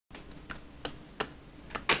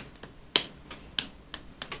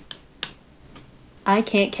I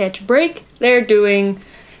can't catch a break. They're doing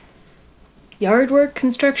yard work,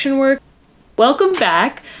 construction work. Welcome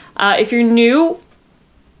back. If you're new,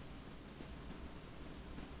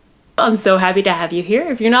 I'm so happy to have you here.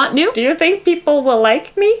 If you're not new, do you think people will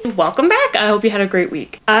like me? Welcome back. I hope you had a great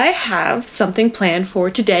week. I have something planned for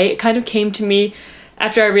today. It kind of came to me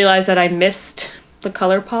after I realized that I missed the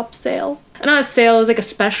ColourPop sale. Not a sale, it was like a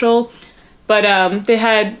special, but they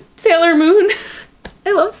had Sailor Moon.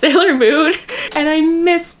 I love Sailor Moon and I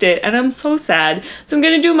missed it and I'm so sad. So I'm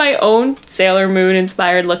gonna do my own Sailor Moon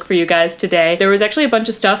inspired look for you guys today. There was actually a bunch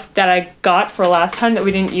of stuff that I got for last time that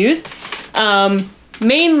we didn't use.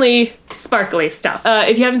 Mainly sparkly stuff.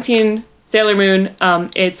 If you haven't seen Sailor Moon,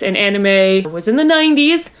 it's an anime. It was in the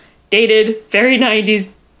 90s, dated, very 90s,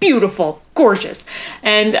 beautiful, gorgeous.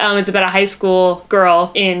 And it's about a high school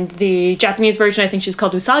girl. In the Japanese version, I think she's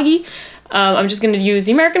called Usagi. I'm just gonna use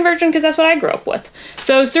the American version because that's what I grew up with.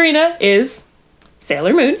 So Serena is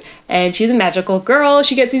Sailor Moon, and she's a magical girl.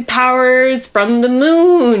 She gets these powers from the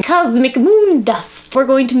moon, cosmic moon dust. We're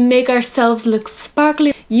going to make ourselves look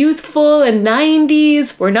sparkly, youthful, and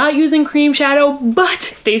 90s. We're not using cream shadow, but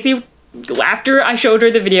Stacy, after I showed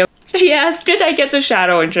her the video, she asked, did I get the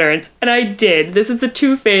shadow insurance? And I did. This is the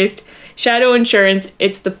Too Faced Shadow Insurance.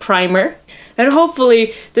 It's the primer, and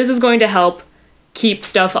hopefully this is going to help keep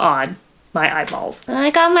stuff on my eyeballs. I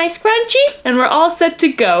got my scrunchie, and we're all set to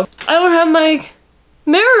go. I don't have my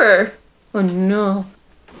mirror. Oh no.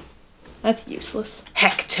 That's useless.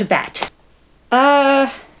 Heck to that.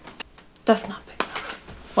 That's not big enough.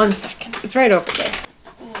 1 second. It's right over there.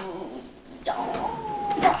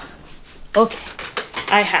 Okay,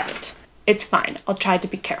 I have it. It's fine. I'll try to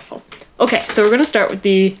be careful. Okay, so we're gonna start with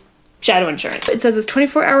the shadow insurance. It says it's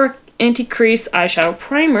 24-hour anti-crease eyeshadow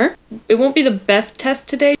primer. It won't be the best test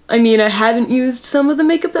today. I mean, I haven't used some of the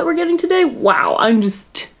makeup that we're getting today. Wow, I'm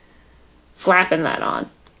just slapping that on.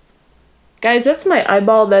 Guys, that's my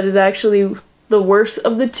eyeball that is actually the worst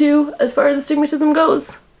of the two as far as astigmatism goes.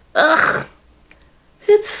 Ugh,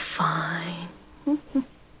 it's fine.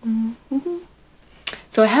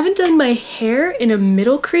 So I haven't done my hair in a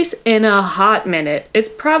middle crease in a hot minute. It's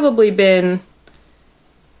probably been,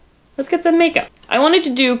 let's get the makeup. I wanted to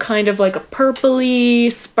do kind of like a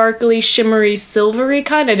purpley, sparkly, shimmery, silvery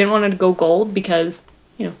kind. I didn't want it to go gold because,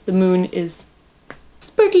 you know, the moon is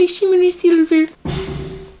sparkly, shimmery, silver.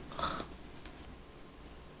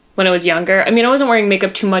 When I was younger, I mean, I wasn't wearing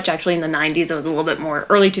makeup too much actually in the 90s. It was a little bit more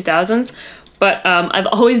early 2000s, but I've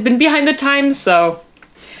always been behind the times, so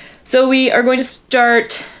we are going to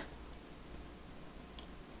start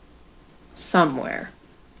somewhere.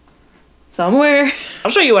 I'll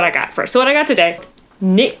show you what I got first. So what I got today,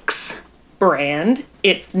 NYX brand.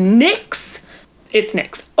 It's NYX. It's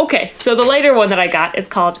NYX. Okay, so the lighter one that I got is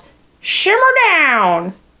called Shimmer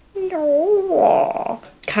Down.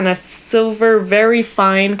 Kind of silver, very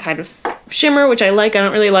fine kind of shimmer, which I like. I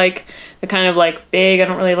don't really like the kind of like big. I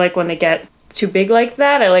don't really like when they get too big like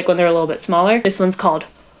that. I like when they're a little bit smaller. This one's called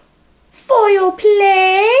Foil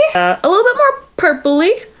Play. A little bit more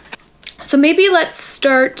purpley. So maybe let's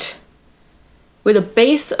start with a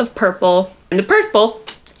base of purple. And the purple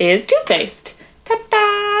is Too Faced.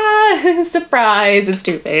 Ta-da! Surprise, it's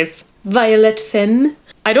Too Faced. Violet Femme.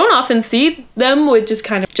 I don't often see them with just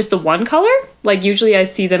kind of just the one color. Like usually I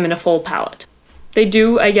see them in a full palette. They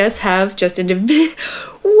do, I guess, have just individual.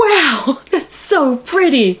 Wow, that's so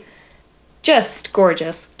pretty. Just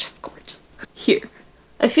gorgeous, just gorgeous. Here.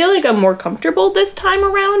 I feel like I'm more comfortable this time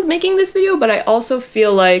around making this video, but I also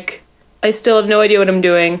feel like I still have no idea what I'm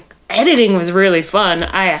doing. Editing was really fun,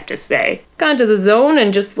 I have to say. Got into the zone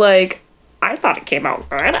and just like, I thought it came out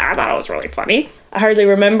good. I thought it was really funny. I hardly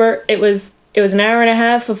remember. It was an hour and a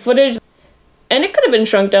half of footage, and it could have been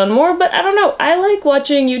shrunk down more, but I don't know. I like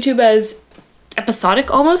watching YouTube as episodic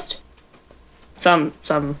almost. Some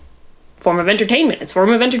form of entertainment. It's a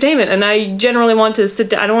form of entertainment, and I generally want to sit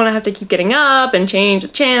down. I don't want to have to keep getting up and change the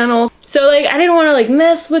channel. So like, I didn't want to like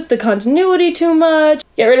mess with the continuity too much.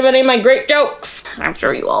 Get rid of any of my great jokes. I'm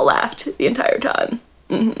sure you all laughed the entire time.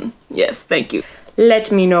 Yes, thank you.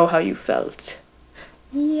 Let me know how you felt.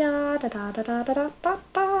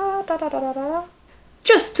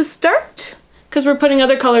 Just to start, because we're putting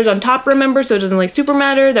other colors on top, remember, so it doesn't like super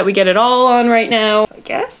matter that we get it all on right now. I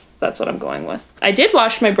guess that's what I'm going with. I did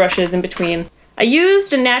wash my brushes in between. I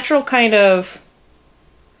used a natural kind of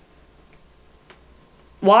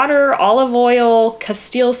water, olive oil,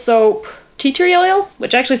 Castile soap, tea tree oil,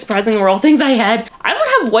 which actually surprisingly were all things I had. I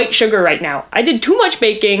don't have white sugar right now. I did too much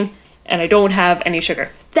baking and I don't have any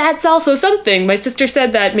sugar. That's also something. My sister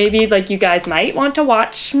said that maybe like you guys might want to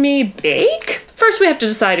watch me bake. First we have to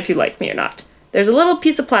decide if you like me or not. There's a little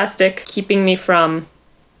piece of plastic keeping me from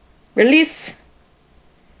release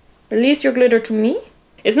your glitter to me.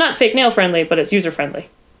 It's not fake nail friendly, but it's user friendly.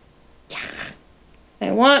 Yeah.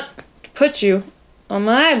 I want to put you on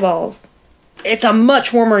my eyeballs. It's a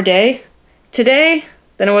much warmer day today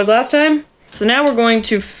than it was last time. So now we're going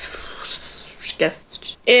to guess.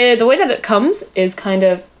 The way that it comes is kind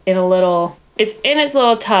of in a little, it's in its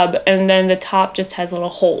little tub, and then the top just has little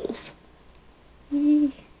holes.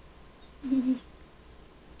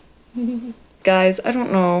 Guys, I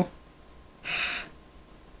don't know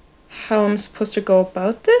how I'm supposed to go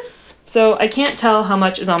about this. So I can't tell how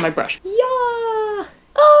much is on my brush. Yeah!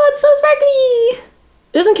 Oh, it's so sparkly!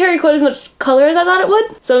 It doesn't carry quite as much color as I thought it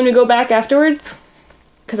would. So when we go back afterwards,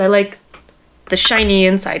 because I like the shiny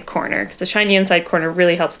inside corner, because the shiny inside corner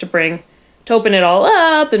really helps to open it all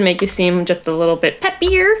up and make you seem just a little bit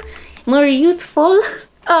peppier, more youthful.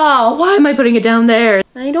 Oh, why am I putting it down there?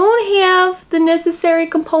 I don't have the necessary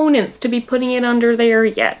components to be putting it under there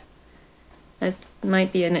yet. That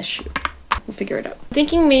might be an issue. We'll figure it out. I'm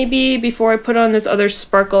thinking maybe before I put on this other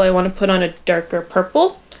sparkle, I want to put on a darker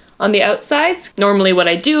purple on the outsides. Normally what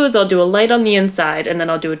I do is I'll do a light on the inside and then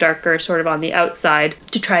I'll do a darker sort of on the outside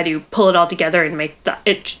to try to pull it all together and make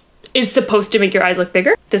it is supposed to make your eyes look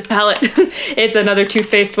bigger. This palette, it's another Too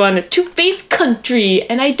Faced one. It's Too Faced Country,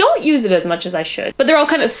 and I don't use it as much as I should. But they're all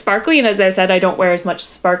kind of sparkly, and as I said, I don't wear as much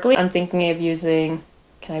sparkly. I'm thinking of using,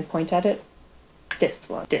 can I point at it? This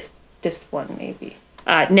one, this one maybe.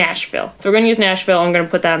 Nashville. So we're gonna use Nashville. I'm gonna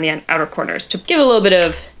put that on the outer corners to give a little bit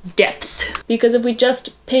of depth. Because if we just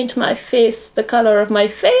paint my face the color of my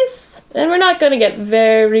face, then we're not gonna get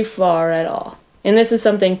very far at all. And this is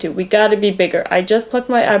something too, we gotta be bigger. I just plucked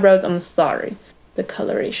my eyebrows, I'm sorry. The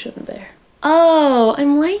coloration there. Oh,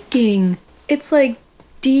 I'm liking. It's like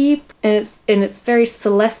deep and it's very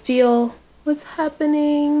celestial. What's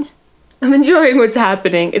happening? I'm enjoying what's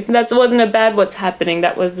happening. That wasn't a bad what's happening,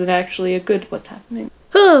 that was actually a good what's happening.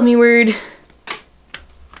 Oh, me word.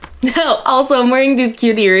 No, also I'm wearing these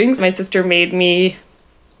cute earrings. My sister made me,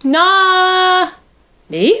 maybe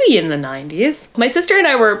in the 90s. My sister and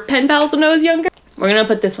I were pen pals when I was younger. We're gonna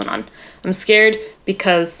put this one on. I'm scared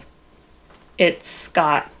because it's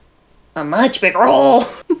got a much bigger hole.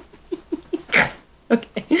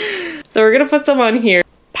 Okay, so we're gonna put some on here.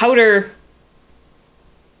 Powder.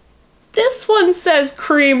 This one says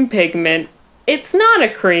cream pigment. It's not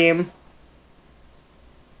a cream.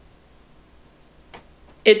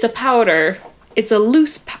 It's a powder. It's a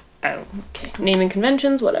loose powder. Oh, okay. Naming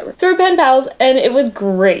conventions, whatever. So we're pen pals, and it was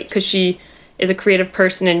great because she is a creative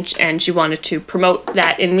person and she wanted to promote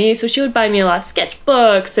that in me. So she would buy me a lot of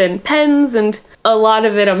sketchbooks and pens, and a lot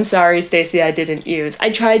of it, I'm sorry, Stacey, I didn't use.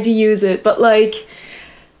 I tried to use it, but like,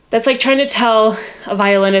 that's like trying to tell a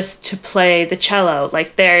violinist to play the cello.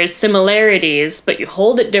 Like there's similarities, but you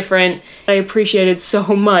hold it different. I appreciated so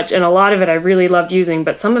much, and a lot of it I really loved using,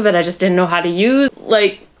 but some of it I just didn't know how to use.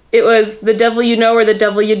 Like, it was the devil you know or the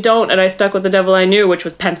devil you don't, and I stuck with the devil I knew, which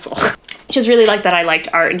was pencil. She just really liked that I liked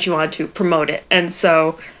art and she wanted to promote it. And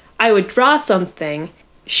so I would draw something,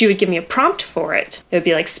 she would give me a prompt for it. It would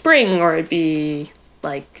be like spring, or it'd be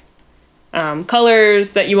like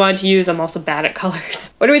colors that you want to use. I'm also bad at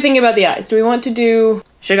colors. What are we thinking about the eyes? Do we want to do,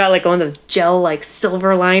 should have got like one of those gel like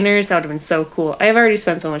silver liners? That would have been so cool. I have already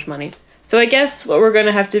spent so much money. So I guess what we're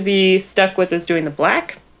gonna have to be stuck with is doing the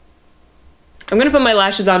black. I'm gonna put my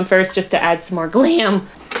lashes on first just to add some more glam.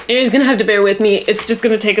 You're just gonna have to bear with me. It's just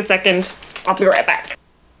gonna take a second. I'll be right back.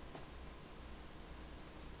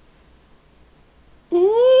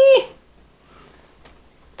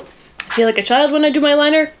 I feel like a child when I do my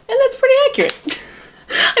liner, and that's pretty accurate.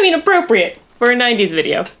 I mean, appropriate for a 90s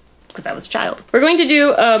video, because I was a child. We're going to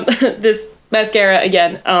do this mascara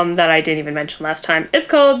again that I didn't even mention last time. It's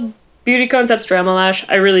called Beauty Concepts Drama Lash.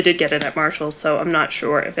 I really did get it at Marshall's, so I'm not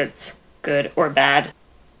sure if it's good or bad.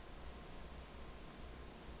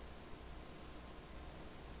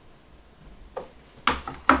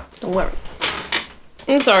 Don't worry.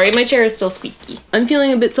 I'm sorry, my chair is still squeaky. I'm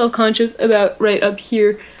feeling a bit self-conscious about right up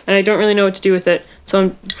here, and I don't really know what to do with it.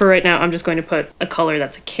 So for right now, I'm just going to put a color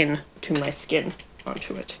that's akin to my skin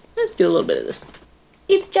onto it. Let's do a little bit of this.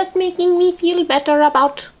 It's just making me feel better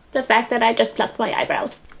about the fact that I just plucked my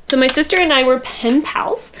eyebrows. So my sister and I were pen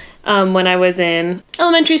pals when I was in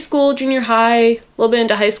elementary school, junior high, a little bit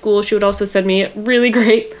into high school. She would also send me really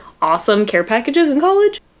great, awesome care packages in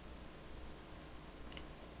college.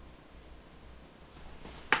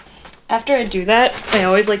 After I do that, I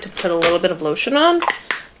always like to put a little bit of lotion on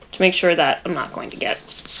to make sure that I'm not going to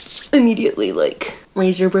get immediately like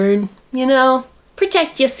razor burn, you know?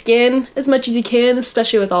 protect your skin as much as you can,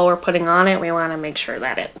 especially with all we're putting on it. We want to make sure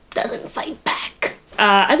that it doesn't fight back.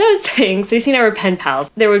 As I was saying, so you've seen our pen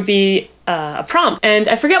pals, there would be a prompt, and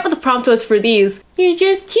I forget what the prompt was for these. You're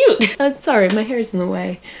just cute. Sorry, my hair's in the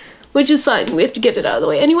way, which is fine. We have to get it out of the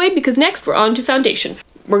way anyway, because next we're on to foundation.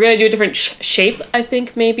 We're gonna do a different shape, I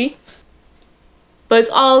think, maybe. But it's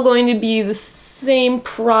all going to be the same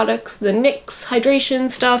products, the NYX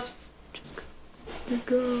hydration stuff. Just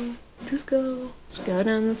go, just go. Just go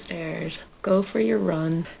down the stairs. Go for your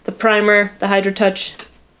run. The primer, the Hydratouch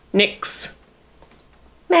NYX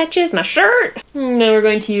matches my shirt. And then we're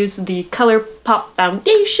going to use the ColourPop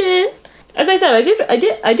foundation. As I said,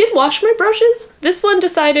 I did wash my brushes. This one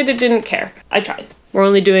decided it didn't care. I tried. We're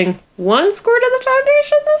only doing 1 squirt of the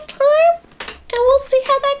foundation this time, and we'll see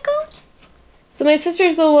how that goes. So my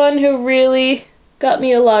sister's the one who really got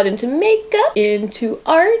me a lot into makeup, into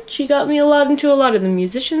art. She got me a lot into a lot of the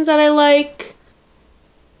musicians that I like.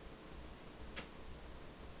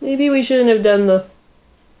 Maybe we shouldn't have done the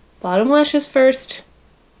bottom lashes first.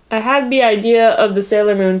 I had the idea of the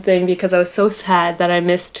Sailor Moon thing because I was so sad that I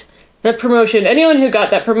missed that promotion. Anyone who got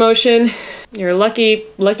that promotion, you're a lucky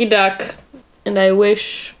duck. And I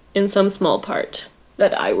wish, in some small part,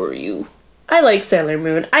 that I were you. I like Sailor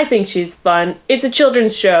Moon. I think she's fun. It's a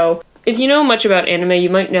children's show. If you know much about anime, you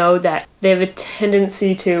might know that they have a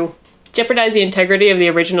tendency to jeopardize the integrity of the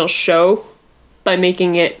original show by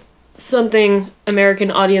making it something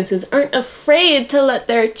American audiences aren't afraid to let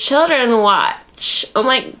their children watch. Oh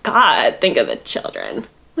my god, think of the children.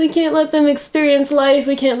 We can't let them experience life.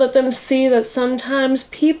 We can't let them see that sometimes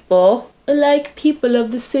people like people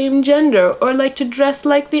of the same gender or like to dress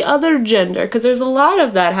like the other gender, because there's a lot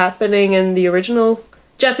of that happening in the original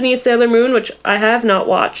Japanese Sailor Moon, which I have not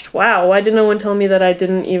watched. Wow, why did no one tell me that I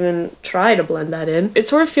didn't even try to blend that in? It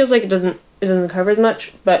sort of feels like it doesn't cover as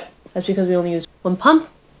much, but that's because we only used 1 pump.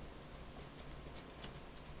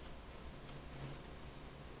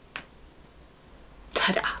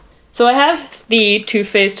 Ta-da! So I have the Too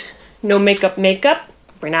Faced No Makeup Makeup.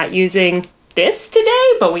 We're not using this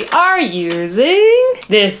today, but we are using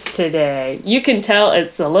this today. You can tell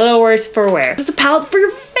it's a little worse for wear. It's a palette for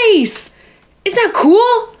your face. Isn't that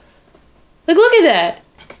cool? Like, look at that.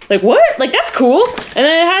 Like, what? Like, that's cool. And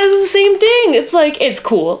then it has the same thing. It's like, it's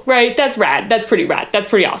cool, right? That's rad. That's pretty rad. That's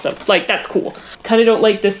pretty awesome. Like, that's cool. Kind of don't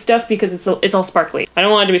like this stuff because it's all sparkly. I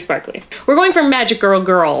don't want it to be sparkly. We're going for Magical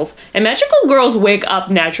Girls. And Magical Girls wake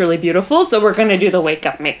up naturally beautiful, so we're gonna do the wake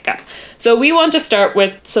up makeup. So we want to start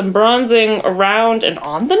with some bronzing around and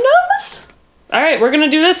on the nose. All right, we're gonna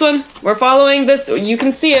do this one. We're following this. You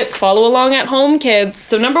can see it. Follow along at home, kids.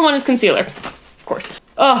 So number 1 is concealer, of course.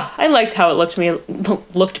 Oh, I liked how it looked me. And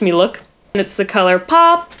it's the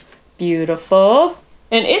ColourPop. Beautiful.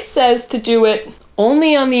 And it says to do it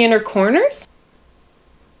only on the inner corners.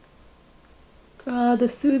 God, the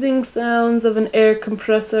soothing sounds of an air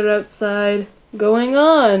compressor outside going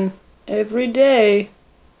on every day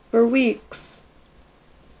for weeks.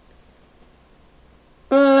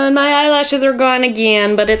 And my eyelashes are gone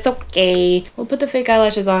again, but it's okay. We'll put the fake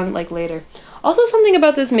eyelashes on like later. Also, something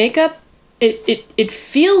about this makeup, it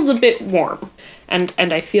feels a bit warm, and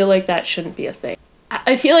I feel like that shouldn't be a thing.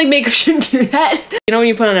 I feel like makeup shouldn't do that. You know when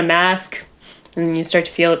you put on a mask and then you start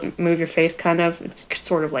to feel it move your face, kind of? It's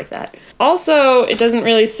sort of like that. Also, it doesn't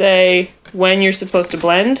really say when you're supposed to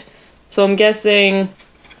blend, so I'm guessing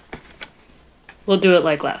we'll do it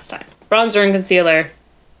like last time. Bronzer and concealer, and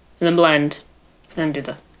then blend, and do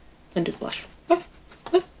the blush.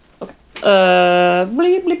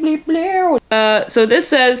 Bleep, bleep, bleep, bleep. So this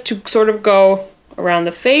says to sort of go around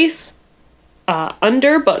the face,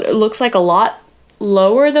 under, but it looks like a lot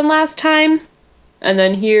lower than last time. And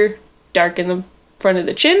then here, darken the front of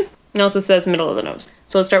the chin. It also says middle of the nose.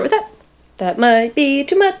 So let's start with that. That might be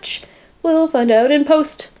too much. We'll find out in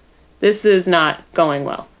post. This is not going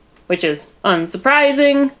well, which is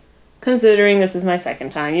unsurprising considering this is my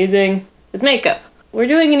 2nd time using this makeup. We're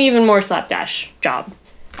doing an even more slapdash job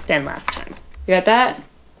than last time. We got that,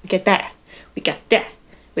 we get that, we got that,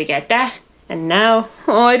 we got that, and now,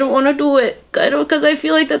 oh, I don't want to do it. Because I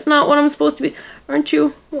feel like that's not what I'm supposed to be. Aren't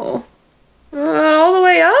you? Oh. All the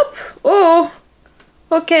way up? Oh.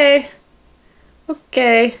 Okay.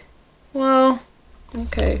 Okay. Well,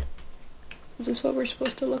 okay. Is this what we're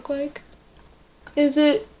supposed to look like? Is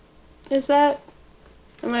it? Is that?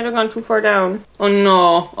 I might have gone too far down. Oh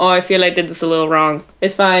no. Oh, I feel I did this a little wrong.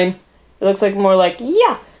 It's fine. It looks like more like,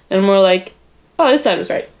 yeah. And more like, oh, this side was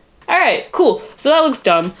right. All right, cool. So that looks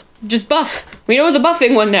dumb. Just buff. We know the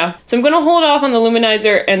buffing one now. So I'm gonna hold off on the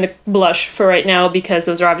luminizer and the blush for right now because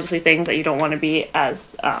those are obviously things that you don't want to be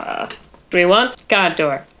as, do we want?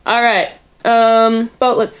 Contour. All right,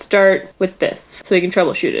 But let's start with this so we can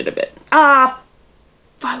troubleshoot it a bit. Ah!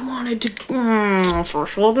 I wanted to,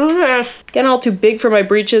 first we'll do this. Getting all too big for my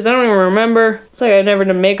breeches. I don't even remember. It's like I never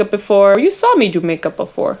done makeup before. You saw me do makeup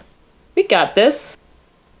before. We got this.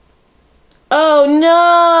 Oh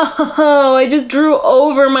no! I just drew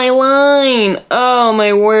over my line. Oh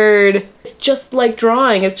my word. It's just like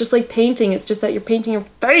drawing. It's just like painting. It's just that you're painting your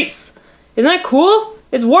face. Isn't that cool?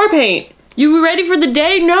 It's war paint. You ready for the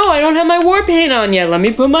day? No, I don't have my war paint on yet. Let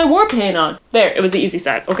me put my war paint on. There, it was the easy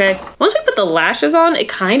side, okay? Once we put the lashes on, it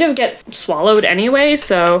kind of gets swallowed anyway,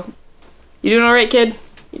 so... You doing all right, kid?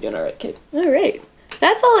 You doing all right, kid? All right.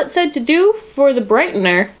 That's all it said to do for the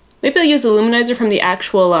brightener. Maybe I'll use the luminizer from the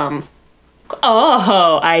actual,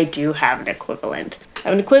 Oh, I do have an equivalent. I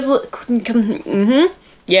have an equivalent...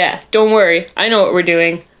 Yeah, don't worry. I know what we're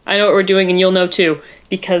doing. I know what we're doing, and you'll know too,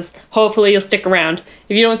 because hopefully you'll stick around.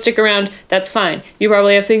 If you don't stick around, that's fine. You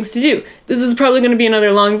probably have things to do. This is probably going to be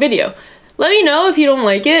another long video. Let me know if you don't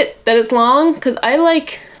like it, that it's long, because I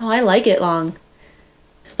like it long.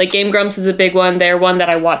 Like Game Grumps is a big one. They're one that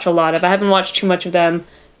I watch a lot of. I haven't watched too much of them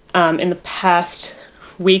in the past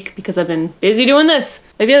week because I've been busy doing this.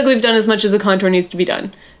 I feel like we've done as much as the contour needs to be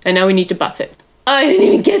done, and now we need to buff it. I didn't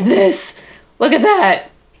even get this. Look at that.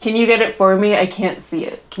 Can you get it for me? I can't see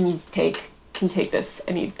it. Can you take this?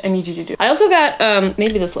 I need you to do it. I also got,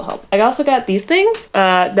 maybe this will help. I also got these things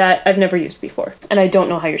that I've never used before, and I don't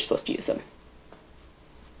know how you're supposed to use them.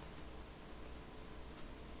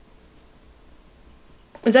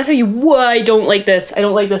 Is that how you, whoa, I don't like this. I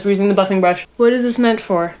don't like this. We're using the buffing brush. What is this meant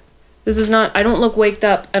for? This is not, I don't look waked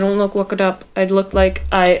up. I don't look woken up. I look like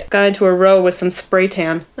I got into a row with some spray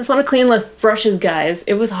tan. I just want to clean less brushes, guys.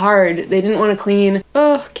 It was hard. They didn't want to clean.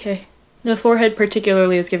 Oh, okay. The forehead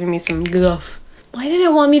particularly is giving me some guff. Why did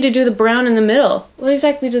it want me to do the brown in the middle? What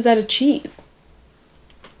exactly does that achieve?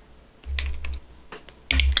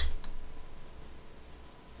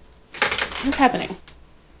 What's happening?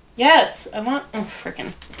 Yes, I want, oh,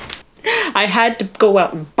 frickin'. I had to go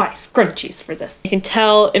out and buy scrunchies for this. You can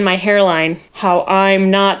tell in my hairline how I'm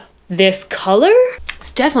not this color.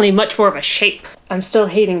 It's definitely much more of a shape. I'm still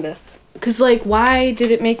hating this. Cause like, why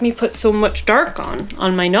did it make me put so much dark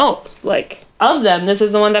on my nose? Like, of them, this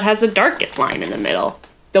is the one that has the darkest line in the middle.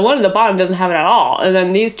 The one at the bottom doesn't have it at all. And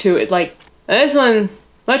then these two, it's like, this one,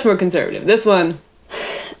 much more conservative. This one,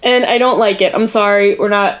 and I don't like it. I'm sorry, we're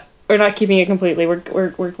not keeping it completely.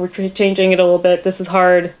 We're changing it a little bit. This is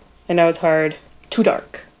hard. I know it's hard. Too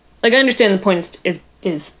dark. Like, I understand the point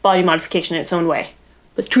is body modification in its own way,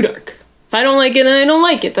 but it's too dark. If I don't like it, then I don't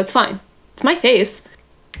like it. That's fine. It's my face.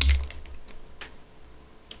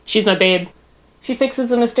 She's my babe. She fixes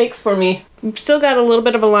the mistakes for me. I've still got a little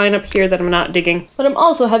bit of a line up here that I'm not digging, but I'm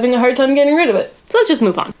also having a hard time getting rid of it. So let's just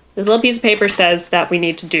move on. This little piece of paper says that we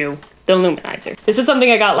need to do the luminizer. This is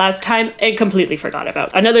something I got last time and completely forgot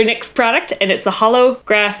about. Another NYX product, and it's a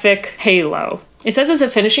Holographic Halo. It says it's a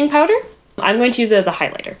finishing powder. I'm going to use it as a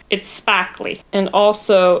highlighter. It's sparkly and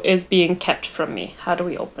also is being kept from me. How do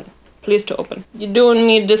we open? Please to open. You're doing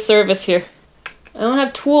me a disservice here. I don't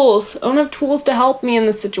have tools. I don't have tools to help me in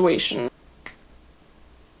this situation.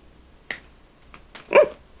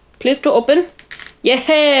 Please to open.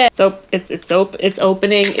 Yeah. So it's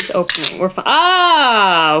opening. We're fine.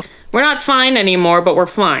 Oh, we're not fine anymore, but we're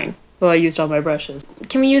fine. Oh, I used all my brushes.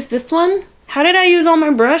 Can we use this one? How did I use all my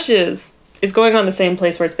brushes? It's going on the same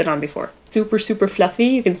place where it's been on before. Super, super fluffy.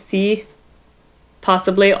 You can see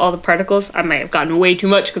possibly all the particles. I might have gotten way too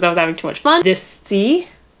much because I was having too much fun. This C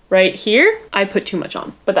right here, I put too much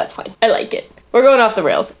on, but that's fine. I like it. We're going off the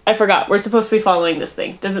rails. I forgot. We're supposed to be following this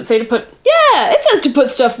thing. Does it say to put? Yeah, it says to put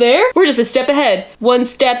stuff there. We're just a step ahead. One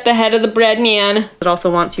step ahead of the bread man. It also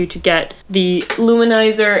wants you to get the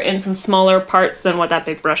luminizer in some smaller parts than what that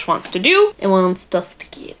big brush wants to do. It wants stuff to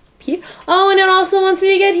get here. Oh, and it also wants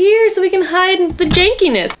me to get here so we can hide the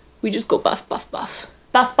jankiness. We just go buff, buff, buff.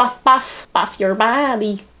 Buff, buff, buff. Buff your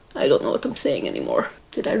body. I don't know what I'm saying anymore.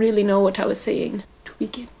 Did I really know what I was saying to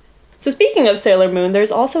begin with? So speaking of Sailor Moon,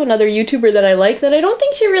 there's also another YouTuber that I like that I don't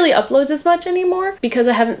think she really uploads as much anymore because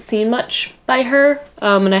I haven't seen much by her.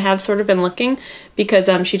 And I have sort of been looking because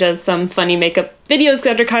she does some funny makeup videos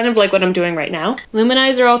that are kind of like what I'm doing right now.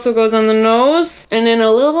 Luminizer also goes on the nose and then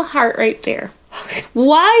a little heart right there.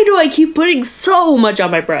 Why do I keep putting so much on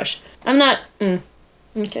my brush? I'm not,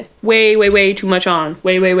 okay. Way too much on.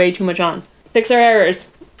 Way too much on. Fix our errors.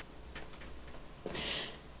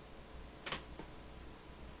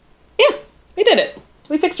 Yeah, we did it.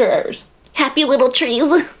 We fixed our errors. Happy little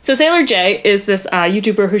trees. So Sailor J is this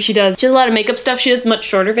YouTuber who she has a lot of makeup stuff. She does much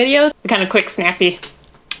shorter videos. Kind of quick, snappy.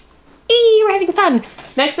 Eee, we're having fun.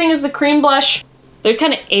 Next thing is the cream blush. They're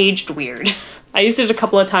kind of aged weird. I used it a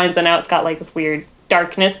couple of times and now it's got like this weird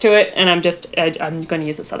darkness to it, and I'm going to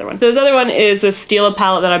use this other one. So this other one is this Stila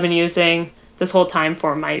palette that I've been using this whole time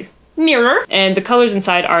for my mirror, and the colors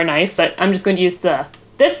inside are nice, but I'm just going to use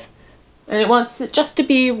this, and it wants it just to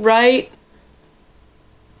be right,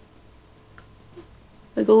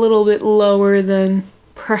 like a little bit lower than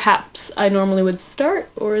perhaps I normally would start,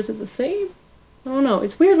 or is it the same? I don't know.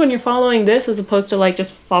 It's weird when you're following this as opposed to like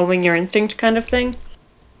just following your instinct kind of thing.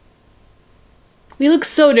 We look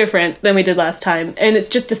so different than we did last time, and it's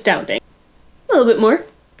just astounding. A little bit more.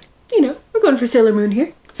 You know, we're going for Sailor Moon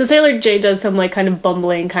here. So Sailor J does some like kind of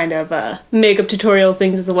bumbling kind of makeup tutorial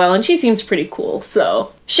things as well, and she seems pretty cool,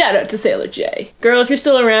 so shout out to Sailor J. Girl, if you're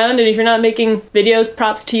still around and if you're not making videos,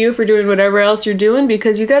 props to you for doing whatever else you're doing,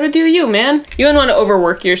 because you gotta do you, man. You don't want to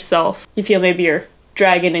overwork yourself. You feel maybe you're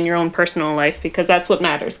dragging in your own personal life, because that's what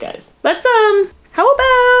matters, guys. Let's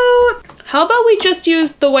how about we just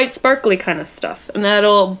use the white sparkly kind of stuff, and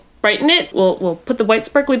that'll brighten it. We'll put the white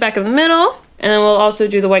sparkly back in the middle, and then we'll also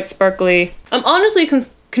do the white sparkly. I'm honestly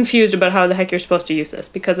confused about how the heck you're supposed to use this,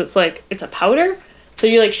 because it's like, it's a powder, so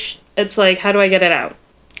you like, it's like, how do I get it out?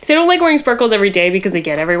 So I don't like wearing sparkles every day because they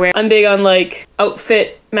get everywhere. I'm big on like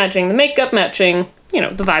outfit matching the makeup, matching, you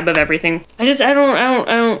know, the vibe of everything. I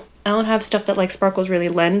don't have stuff that like sparkles really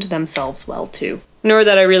lend themselves well to. Nor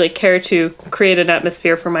that I really care to create an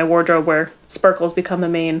atmosphere for my wardrobe where sparkles become a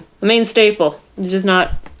main staple. It's just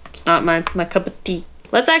not, it's not my cup of tea.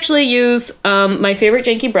 Let's actually use my favorite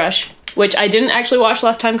janky brush, which I didn't actually wash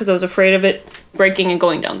last time because I was afraid of it breaking and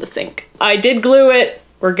going down the sink. I did glue it.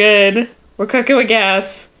 We're good. We're cooking with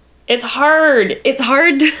gas. It's hard. It's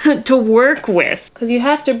hard to work with because you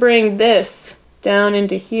have to bring this down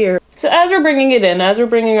into here. So as we're bringing it in, as we're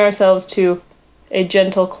bringing ourselves to a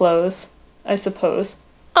gentle close, I suppose.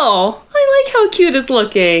 Oh, I like how cute it's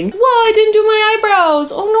looking. Whoa, I didn't do my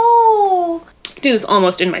eyebrows. Oh no. I can do this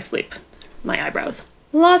almost in my sleep. My eyebrows.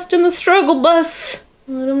 Lost in the struggle bus.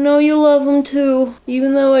 Let them know you love them too.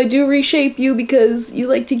 Even though I do reshape you because you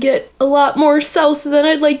like to get a lot more south than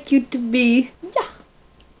I'd like you to be. Yeah.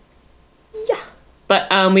 Yeah.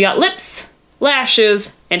 But we got lips,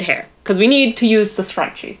 lashes, and hair. Because we need to use the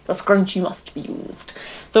scrunchie. The scrunchie must be used.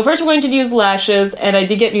 So first we're going to use lashes, and I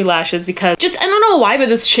did get new lashes because just, I don't know why, but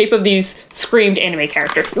this shape of these screamed anime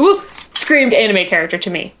character. Ooh, screamed anime character to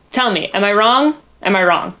me. Tell me, am I wrong? Am I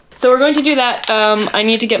wrong? So we're going to do that. I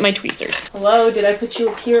need to get my tweezers. Hello, did I put you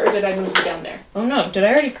up here or did I move you down there? Oh no, did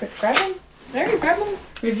I already grab them? Did I already grab them?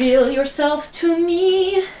 Reveal yourself to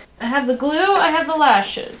me. I have the glue, I have the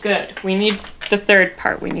lashes. Good, we need the third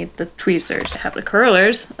part. We need the tweezers. I have the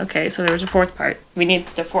curlers. Okay, so there was a fourth part. We need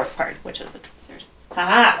the fourth part, which is the tweezers.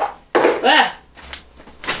 Haha! Ah.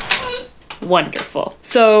 Wonderful.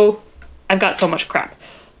 So, I've got so much crap.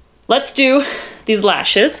 Let's do these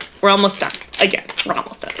lashes. We're almost done. Again, we're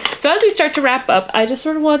almost done. So as we start to wrap up, I just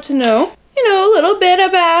sort of want to know, you know, a little bit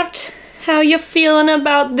about how you're feeling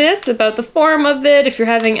about this, about the form of it, if you're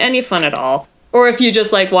having any fun at all. Or if you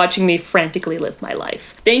just like watching me frantically live my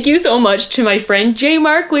life. Thank you so much to my friend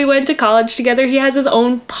Jemarc. We went to college together. He has his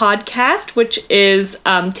own podcast, which is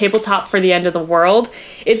Tabletop for the End of the World.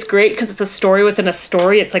 It's great because it's a story within a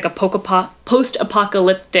story. It's like a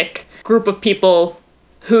post-apocalyptic group of people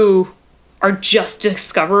who are just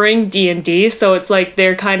discovering D&D. So it's like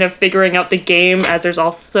they're kind of figuring out the game as there's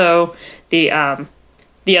also the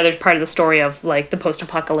other part of the story of like the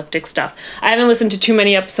post-apocalyptic stuff. I haven't listened to too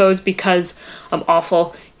many episodes because I'm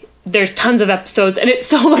awful. There's tons of episodes and it's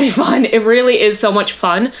so much fun. It really is so much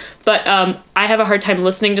fun. But I have a hard time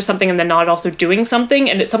listening to something and then not also doing something.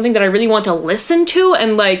 And it's something that I really want to listen to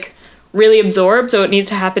and like really absorb. So it needs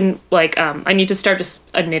to happen like, I need to start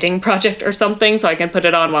a knitting project or something so I can put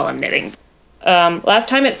it on while I'm knitting. Last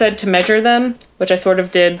time it said to measure them, which I sort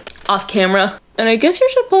of did off camera. And I guess you're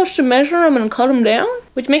supposed to measure them and cut them down,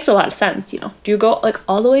 which makes a lot of sense, you know. Do you go like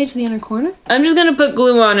all the way to the inner corner? I'm just gonna put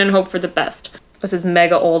glue on and hope for the best. This is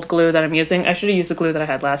mega old glue that I'm using. I should have used the glue that I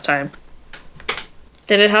had last time.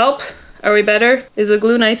 Did it help? Are we better? Is the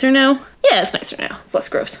glue nicer now? Yeah, it's nicer now. It's less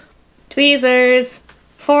gross. Tweezers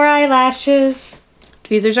for eyelashes.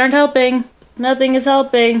 Tweezers aren't helping. Nothing is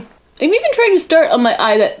helping. I'm even trying to start on my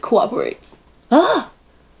eye that cooperates. Ah!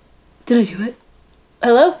 Did I do it?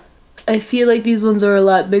 Hello? I feel like these ones are a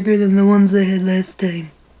lot bigger than the ones I had last time.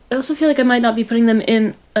 I also feel like I might not be putting them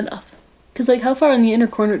in enough. Because like how far in the inner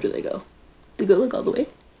corner do they go? They go like all the way?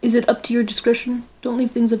 Is it up to your discretion? Don't leave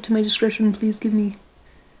things up to my discretion. Please give me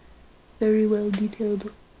very well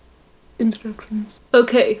detailed instructions.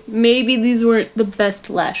 Okay, maybe these weren't the best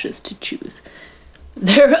lashes to choose.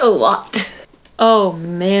 They're a lot. Oh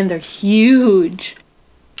man, they're huge.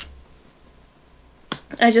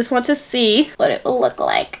 I just want to see what it will look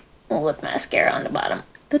like with mascara on the bottom.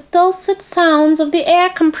 The dulcet sounds of the air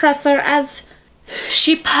compressor as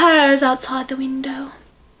she purrs outside the window.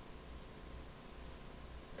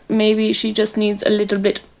 Maybe she just needs a little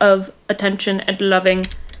bit of attention and loving,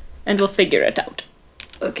 and we'll figure it out.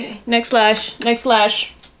 Okay, next lash, next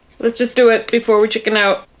lash. Let's just do it before we chicken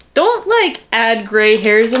out. Don't like add gray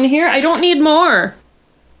hairs in here. I don't need more.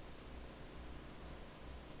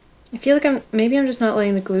 I feel like maybe I'm just not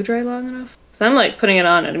letting the glue dry long enough. So I'm like putting it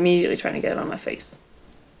on and immediately trying to get it on my face.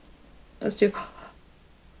 Let's do.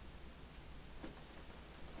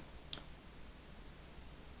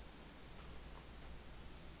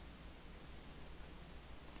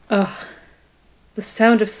 Ugh. The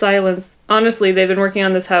sound of silence. Honestly, they've been working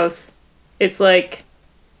on this house. It's like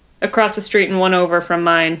across the street and one over from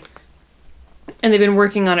mine. And they've been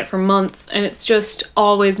working on it for months, and it's just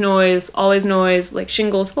always noise, like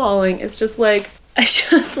shingles falling. It's just like, I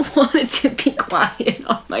just wanted to be quiet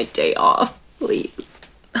on my day off, please.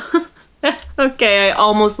 Okay, I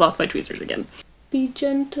almost lost my tweezers again. Be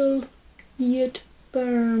gentle, yet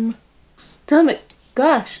firm. Stomach,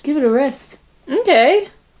 gosh, give it a rest. Okay.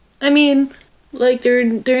 I mean, like they're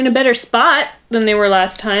in a better spot than they were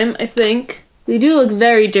last time, I think. They do look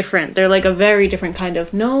very different. They're like a very different kind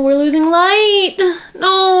of, no, we're losing light.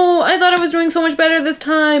 No, I thought I was doing so much better this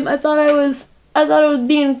time. I thought I was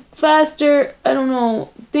being faster. I don't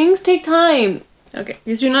know. Things take time. Okay,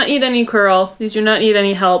 these do not need any curl. These do not need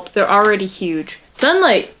any help. They're already huge.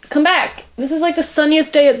 Sunlight, come back. This is like the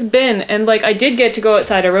sunniest day it's been. And like I did get to go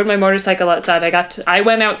outside. I rode my motorcycle outside. I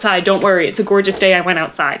went outside. Don't worry. It's a gorgeous day. I went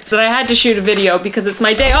outside. But I had to shoot a video because it's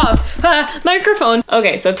my day off. Microphone.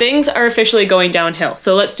 Okay, so things are officially going downhill.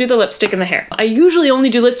 So let's do the lipstick and the hair. I usually only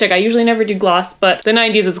do lipstick. I usually never do gloss, but the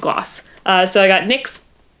 90s is gloss. So I got NYX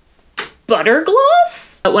Butter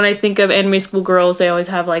Gloss. When I think of anime school girls, they always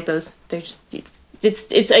have like those, they're just,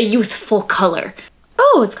 it's a youthful color.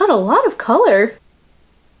 Oh, it's got a lot of color.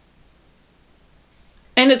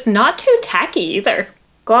 And it's not too tacky either.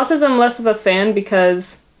 Glosses I'm less of a fan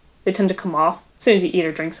because they tend to come off as soon as you eat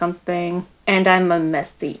or drink something. And I'm a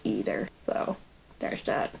messy eater, so there's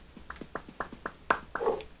that.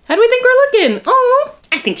 How do we think we're looking? Oh,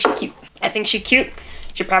 I think she's cute. I think she's cute.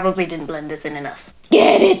 She probably didn't blend this in enough.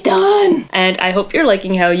 Get it done! And I hope you're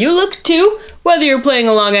liking how you look too, whether you're playing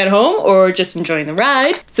along at home or just enjoying the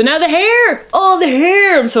ride. So now the hair! Oh, the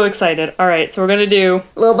hair! I'm so excited. All right, so we're gonna do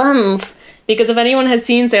little buns. Because if anyone has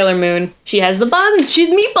seen Sailor Moon, she has the buns. She's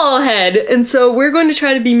Meatball Head. And so we're going to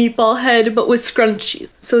try to be Meatball Head, but with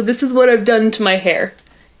scrunchies. So this is what I've done to my hair,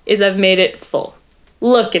 is I've made it full.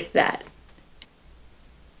 Look at that.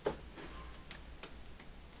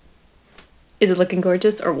 Is it looking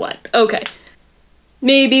gorgeous or what? Okay.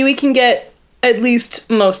 Maybe we can get at least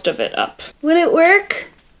most of it up. Would it work?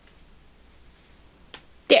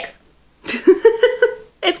 There.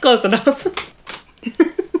 It's close enough.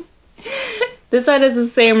 This side is the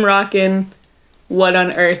same rockin' what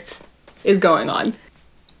on earth is going on.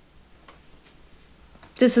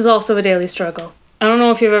 This is also a daily struggle. I don't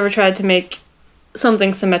know if you've ever tried to make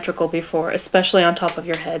something symmetrical before, especially on top of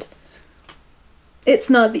your head. It's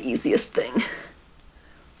not the easiest thing.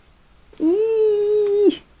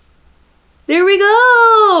 Eee! There we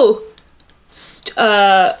go!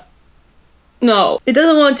 No, it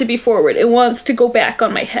doesn't want to be forward. It wants to go back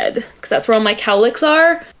on my head, because that's where all my cowlicks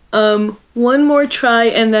are. One more try,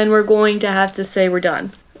 and then we're going to have to say we're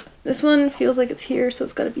done. This one feels like it's here, so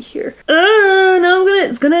it's gotta be here. No,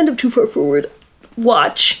 it's gonna end up too far forward.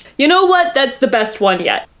 Watch. You know what? That's the best one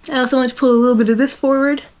yet. I also want to pull a little bit of this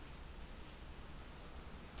forward.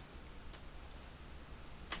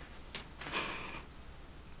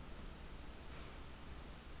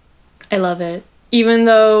 I love it. Even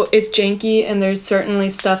though it's janky and there's certainly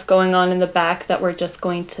stuff going on in the back that we're just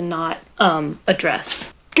going to not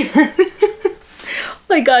address.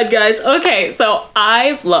 Oh my god, guys. Okay, so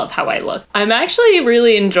I love how I look. I'm actually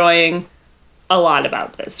really enjoying a lot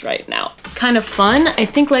about this right now. Kind of fun. I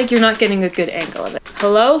think like you're not getting a good angle of it.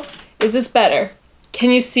 Hello? Is this better? Can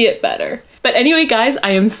you see it better? But anyway, guys,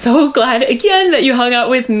 I am so glad again that you hung out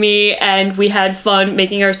with me and we had fun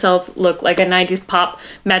making ourselves look like a 90s pop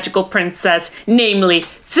magical princess, namely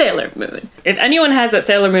Sailor Moon. If anyone has that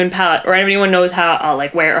Sailor Moon palette or anyone knows how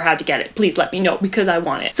like where or how to get it, please let me know because I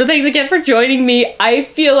want it. So thanks again for joining me. I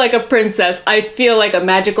feel like a princess. I feel like a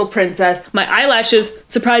magical princess. My eyelashes,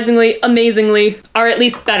 surprisingly, amazingly, are at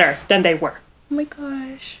least better than they were. Oh my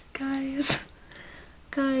gosh, guys.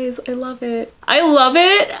 Guys, I love it. I love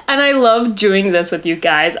it, and I love doing this with you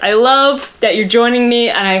guys. I love that you're joining me,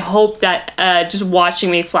 and I hope that just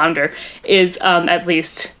watching me flounder is at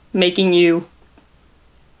least making you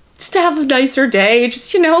just to have a nicer day,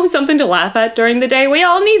 just, you know, something to laugh at during the day. We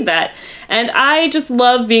all need that. And I just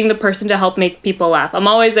love being the person to help make people laugh. I'm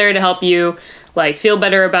always there to help you, like, feel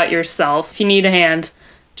better about yourself. If you need a hand,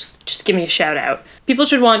 just give me a shout out. People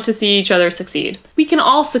should want to see each other succeed. We can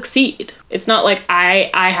all succeed. It's not like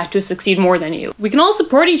I have to succeed more than you. We can all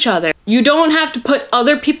support each other. You don't have to put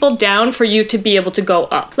other people down for you to be able to go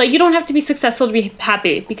up. Like, you don't have to be successful to be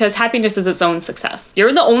happy, because happiness is its own success.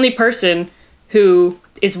 You're the only person who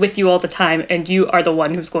is with you all the time, and you are the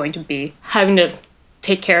one who's going to be having to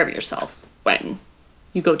take care of yourself when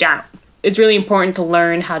you go down. It's really important to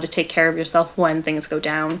learn how to take care of yourself when things go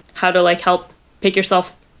down, how to like help pick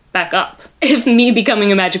yourself back up. If me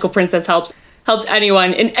becoming a magical princess helps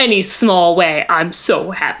anyone in any small way, I'm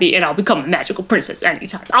so happy, and I'll become a magical princess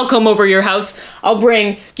anytime. I'll come over your house, I'll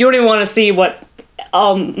bring, you don't even want to see what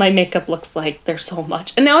my makeup looks like. There's so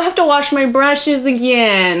much. And now I have to wash my brushes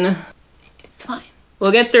again. It's fine.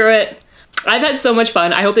 We'll get through it. I've had so much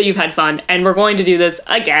fun. I hope that you've had fun, and we're going to do this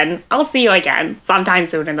again. I'll see you again sometime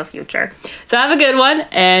soon in the future. So have a good one,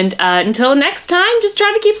 and until next time, just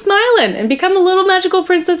try to keep smiling and become a little magical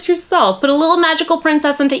princess yourself. Put a little magical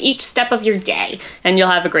princess into each step of your day, and you'll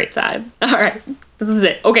have a great time. All right, this is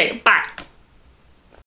it. Okay, bye.